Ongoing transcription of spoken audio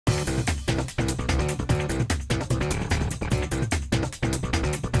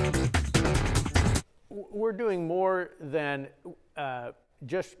we're doing more than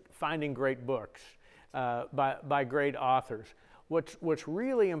just finding great books by great authors. What's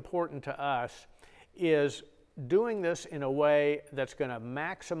really important to us is doing this in a way that's going to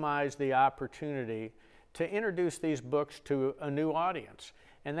maximize the opportunity to introduce these books to a new audience.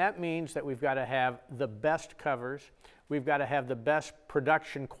 And that means that we've got to have the best covers, we've got to have the best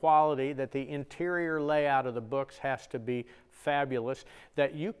production quality, that the interior layout of the books has to be fabulous,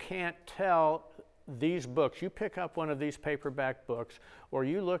 that you can't tell these books, you pick up one of these paperback books, or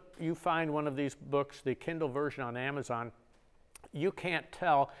you find one of these books, the Kindle version on Amazon, you can't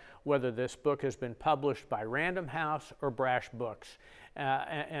tell whether this book has been published by Random House or Brash Books.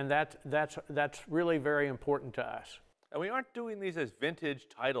 And that's really very important to us. And we aren't doing these as vintage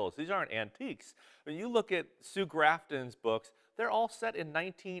titles. These aren't antiques. When you look at Sue Grafton's books, they're all set in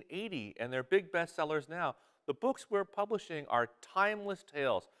 1980, and they're big bestsellers now. The books we're publishing are timeless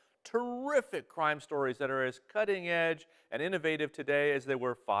tales, terrific crime stories that are as cutting edge and innovative today as they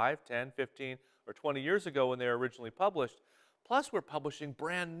were 5, 10, 15, or 20 years ago when they were originally published. Plus, we're publishing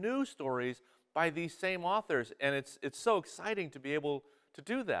brand new stories by these same authors, and it's so exciting to be able to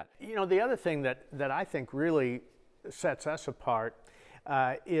do that. You know, the other thing that I think really sets us apart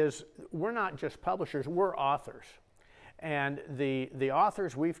is we're not just publishers, we're authors. And the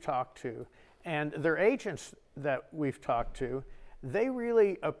authors we've talked to and their agents that we've talked to, they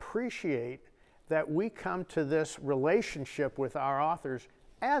really appreciate that we come to this relationship with our authors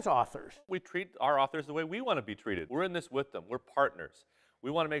as authors. We treat our authors the way we want to be treated. We're in this with them. We're partners. We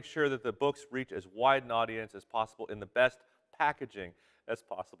want to make sure that the books reach as wide an audience as possible in the best packaging as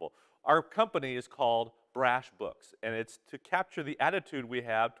possible. Our company is called Brash Books, and it's to capture the attitude we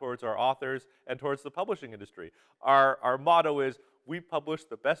have towards our authors and towards the publishing industry. Our motto is, we publish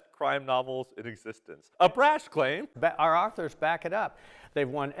the best crime novels in existence. A brash claim. Our authors back it up. They've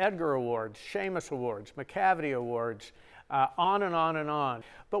won Edgar Awards, Shamus Awards, McCavity Awards, on and on and on.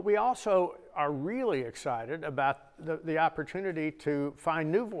 But we also are really excited about the opportunity to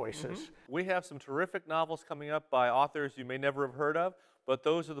find new voices. We have some terrific novels coming up by authors you may never have heard of, but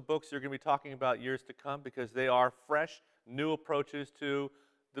those are the books you're going to be talking about years to come because they are fresh, new approaches to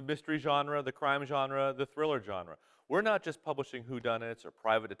the mystery genre, the crime genre, the thriller genre. We're not just publishing whodunits or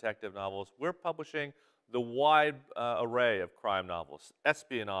private detective novels. We're publishing the wide array of crime novels,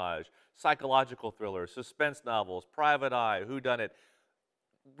 espionage, psychological thrillers, suspense novels, private eye, whodunit.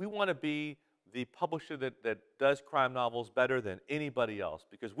 We want to be the publisher that does crime novels better than anybody else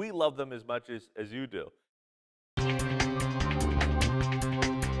because we love them as much as you do.